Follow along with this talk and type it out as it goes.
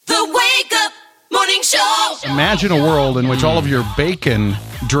Imagine a world in which all of your bacon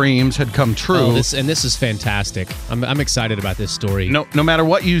dreams had come true. Oh, this is fantastic. I'm excited about this story. No matter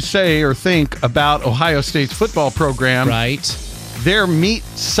what you say or think about Ohio State's football program, right? Their meat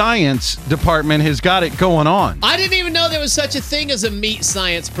science department has got it going on. I didn't even know there was such a thing as a meat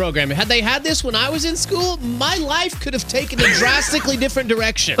science program. Had they had this when I was in school, my life could have taken a drastically different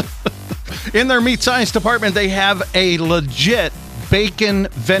direction. In their meat science department, they have a legit bacon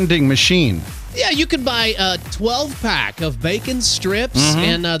vending machine. Yeah, you could buy a 12-pack of bacon strips,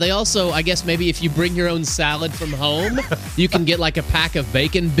 and they also, I guess, maybe if you bring your own salad from home, you can get like a pack of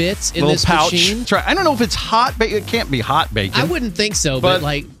bacon bits in this pouch. machine. I don't know if it's hot bacon. It can't be hot bacon. I wouldn't think so, but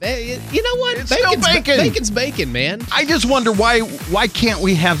like, you know what? It's still bacon. Bacon's bacon, man. I just wonder why can't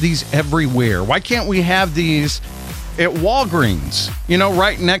we have these everywhere? Why can't we have these at Walgreens? You know,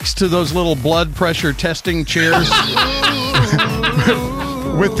 right next to those little blood pressure testing chairs.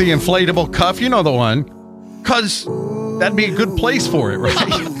 With the inflatable cuff, you know the one. Because that'd be a good place for it,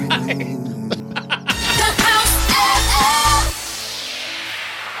 right?